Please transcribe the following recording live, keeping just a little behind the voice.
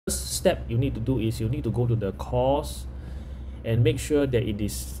step you need to do is you need to go to the course and make sure that it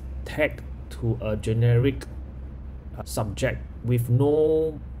is tagged to a generic subject with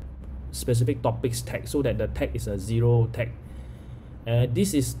no specific topics tag, so that the tag is a 0 tag.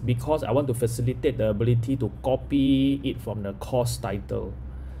 This is because I want to facilitate the ability to copy it from the course title.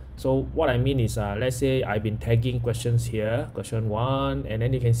 So what I mean is, let's say I've been tagging questions here, question 1, and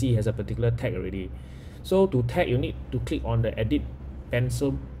then you can see it has a particular tag already. So to tag, you need to click on the edit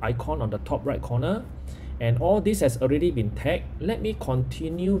pencil icon on the top right corner, and all this has already been tagged. Let me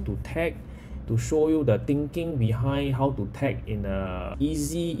continue to tag to show you the thinking behind how to tag in a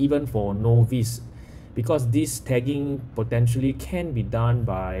easy, even for novice, because this tagging potentially can be done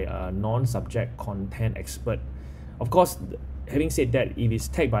by a non-subject content expert. Of course, having said that, if it's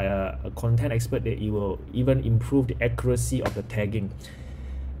tagged by a content expert, that it will even improve the accuracy of the tagging.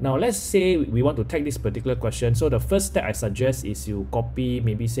 Now let's say we want to tag this particular question. So the first step I suggest is you copy,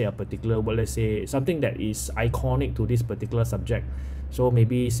 maybe say a particular word, let's say something that is iconic to this particular subject. So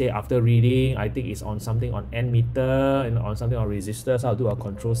maybe say after reading, I think it's on something on ammeter and on something on resistors. I'll do a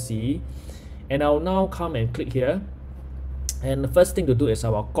Ctrl+C, and I'll now come and click here. And the first thing to do is I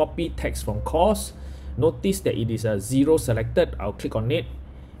will copy text from course. Notice that it is a 0 selected. I'll click on it,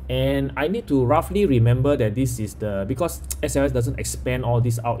 and I need to roughly remember that this is the, because SLS doesn't expand all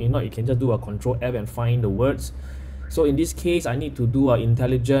this out, you know, you can just do a Ctrl+F and find the words. So in this case, I need to do an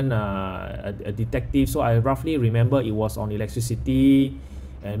intelligent a detective. So I roughly remember it was on electricity,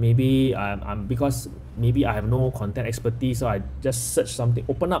 and maybe because maybe I have no content expertise, so I just search something,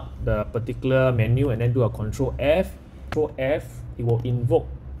 open up the particular menu, and then do a Ctrl+F. Ctrl+F, it will invoke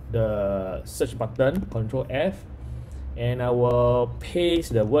the search button, Ctrl+F, and I will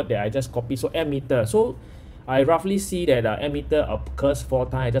paste the word that I just copied. So ammeter. So I roughly see that ammeter occurs 4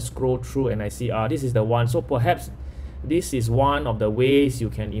 times. I just scroll through and I see this is the one. So perhaps this is one of the ways you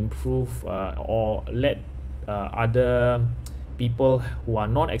can improve or let other people who are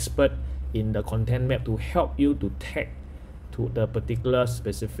not expert in the content map to help you to tag to the particular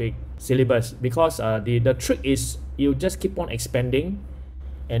specific syllabus, because the trick is you just keep on expanding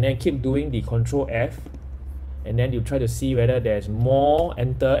and then keep doing the Ctrl+F, and then you try to see whether there's more,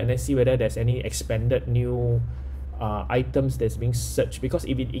 enter, and then see whether there's any expanded new items that's being searched. Because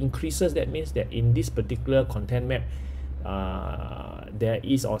if it increases, that means that in this particular content map there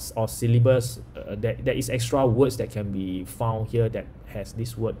is or syllabus there is extra words that can be found here that has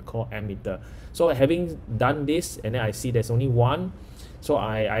this word called ammeter. So having done this, and then I see there's only one, so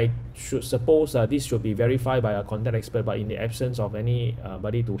I should suppose this should be verified by a content expert, but in the absence of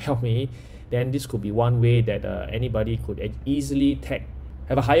anybody to help me, then this could be one way that anybody could easily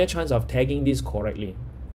have a higher chance of tagging this correctly.